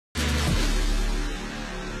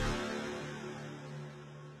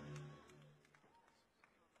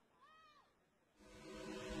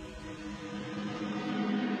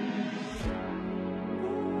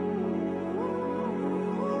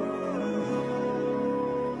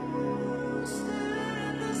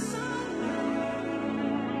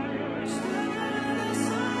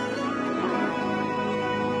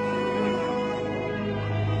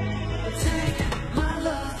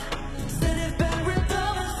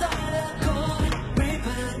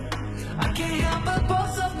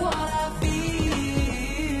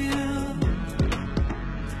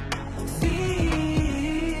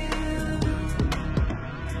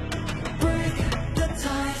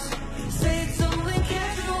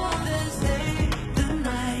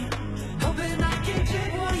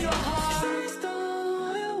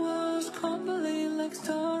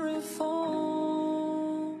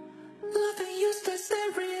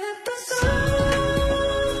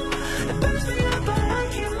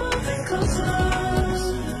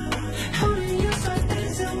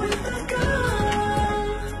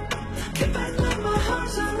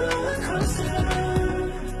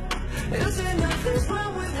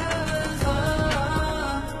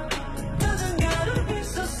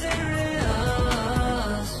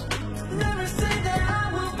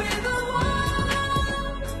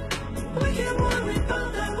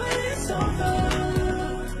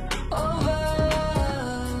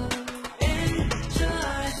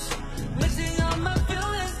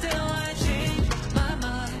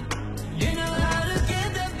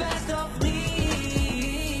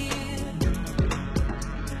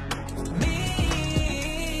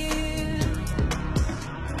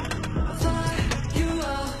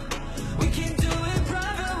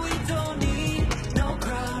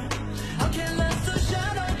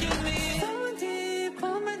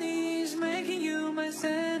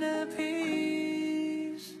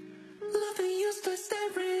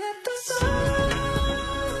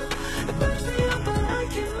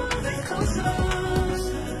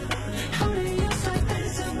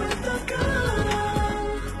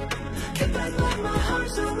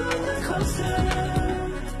closer.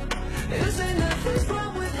 You say nothing's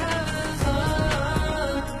wrong with having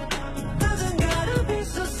fun. Doesn't gotta be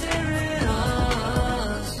so serious.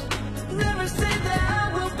 Never say that I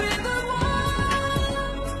will be the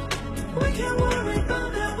one. We can worry about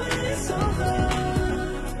that when it's over.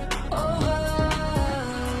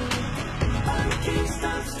 I can't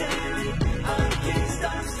stop staring. I can't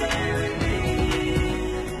stop staring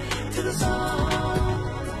into the sun.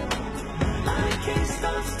 I can't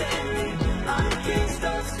stop staring. I can't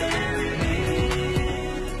stop staring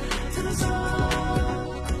into the sun.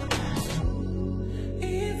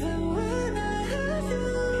 Even when I have you,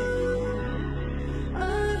 I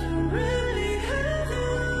don't really have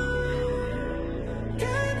you.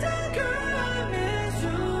 Get that girl, I miss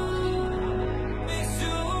you. Miss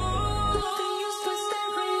you. Nothing useless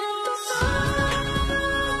staring at the sun.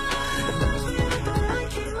 Burns me up, but I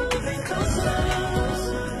keep moving closer.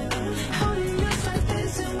 Holding you like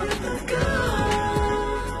dancing with a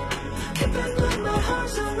gun. Keeping up my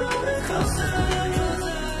heart's a roller coaster.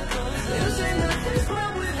 You say nothing's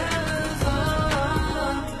wrong with having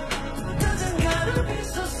fun. Doesn't gotta be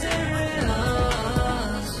so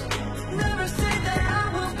serious. Never say that I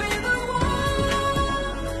will be the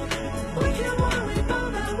one. We can worry about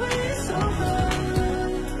that when it's over.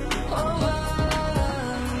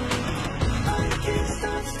 I can't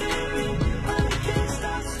stop staring. I can't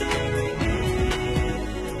stop staring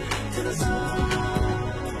into the sun.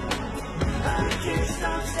 I can't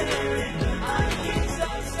stop staring. I can't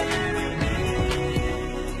stop staring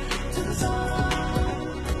into the sun.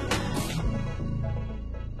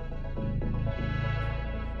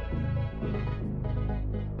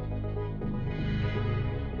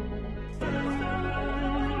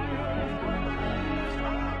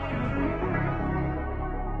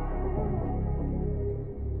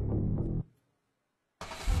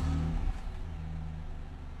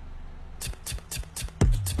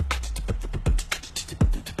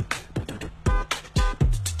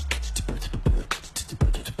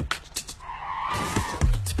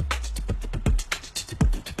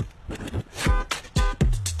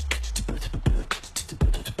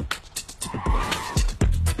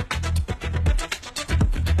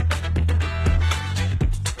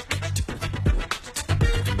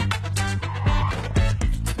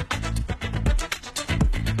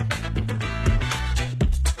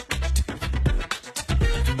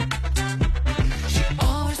 She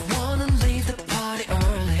always wanna leave the party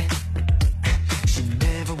early. She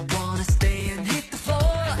never wanna stay and hit the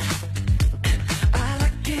floor. I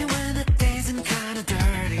like it when the dancing kinda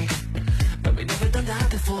dirty, but we never done that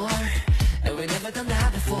before. And we never done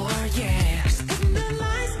that before, yeah. 'Cause when the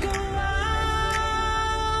lights go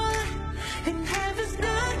out and heaven's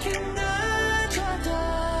knocking at your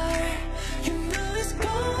door, you know it's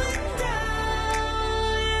going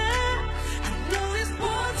down, yeah. I know it's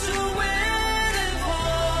what you're waiting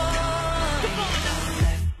for.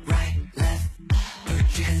 Left, right, left. Put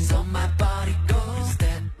your hands on my body, go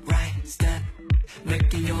step, right, step.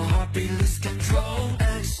 Making your heartbeat lose control.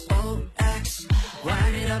 XOX,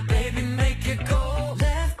 wind it up, baby, make it go.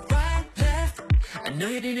 Left, right, left. I know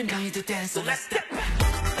you didn't come here to dance, so let's step back.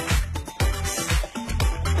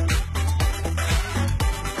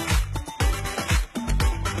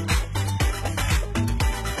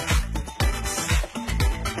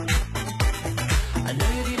 I know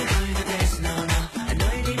you didn't come here to dance, no, no. I know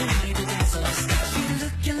you didn't come here to dance, so let's step. She's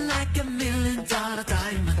looking like $1 million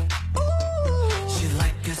diamond. She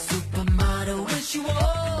like a supermodel when she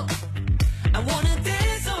walk. I wanna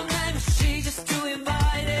dance all night, but she just too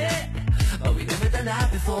invited. But we never done that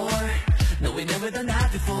before. No, we never done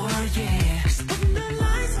that before, yeah. 'Cause when the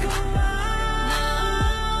lights go out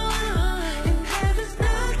and heaven's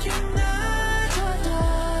knocking at your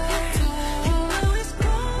door, you know it's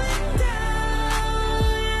going down,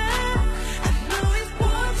 yeah. I know it's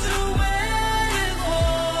what you're waiting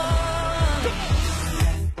for.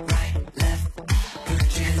 Left, right, left. Put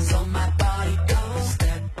your hands on my body, go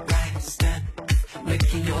step, right, step.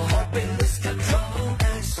 Making your heartbeat lose control.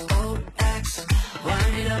 XOX,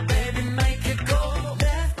 wind it up, baby, make it go.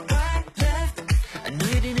 Left, right, left. I know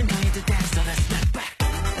you didn't know you to dance, so let's step back.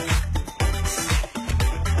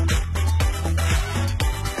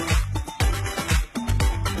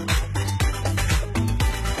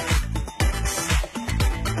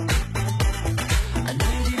 I know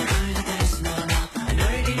you didn't know you to dance, no, no. I know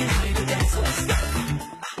you didn't know you to dance, so let's step.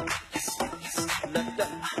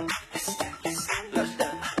 Let's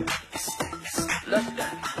step.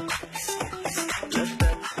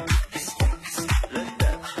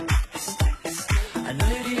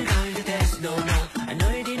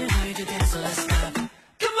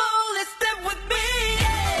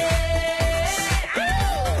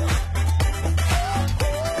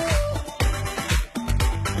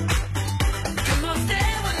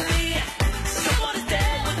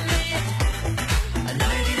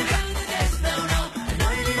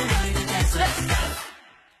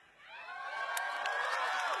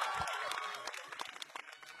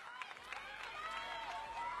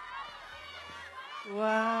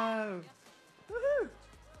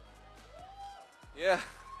 Yeah.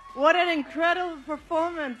 What an incredible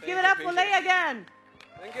performance! Give it up for Lei again.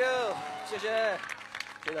 Thank you. 谢谢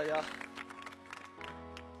大家。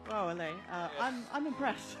 Wow, Lei, I'm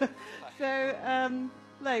impressed. So,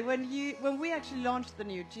 Lei, when we actually launched the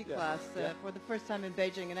new G class for the first time in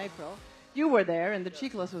Beijing in April, you were there and the G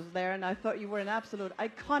class was there, and I thought you were an absolute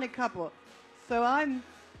iconic couple. So I'm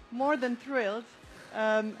more than thrilled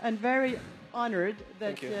and very honored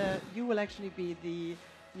that you will actually be the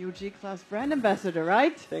new G class brand ambassador,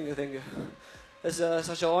 right? Thank you. It's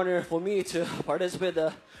such an honor for me to participate in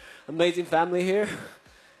the amazing family here.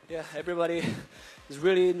 Yeah, everybody is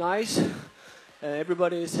really nice and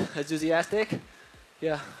everybody is enthusiastic.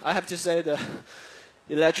 Yeah, I have to say the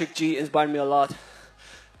electric G inspired me a lot.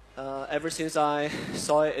 Ever since I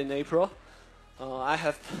saw it in April,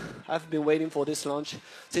 I've been waiting for this launch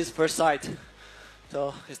since first sight.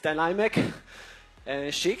 So it's dynamic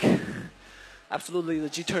and chic. Absolutely, the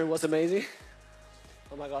G-turn was amazing.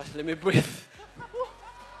 Oh my gosh, let me breathe.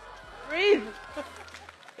 Breathe.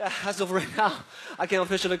 Yeah, as of right now, I can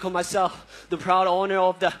officially call myself the proud owner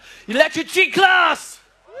of the electric G-Class!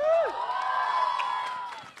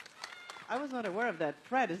 I was not aware of that.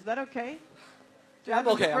 Fred, is that okay? I'm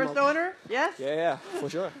okay. First owner? Yes? Yeah, for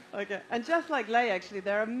sure. Okay. And just like Lei, actually,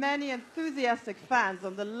 there are many enthusiastic fans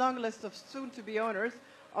on the long list of soon-to-be owners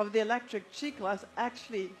of the electric G-Class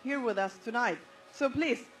actually here with us tonight. So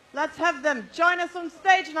please, let's have them join us on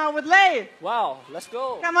stage now with Lei. Wow, let's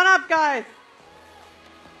go. Come on up, guys.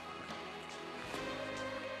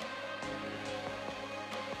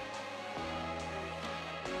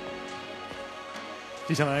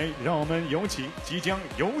 接下来，让我们有请即将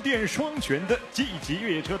油电双全的 G 级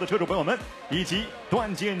越野车的车主朋友们，以及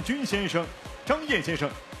段建军先生、张燕先生、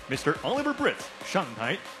Mr. Oliver Britt 上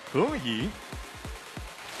台合影。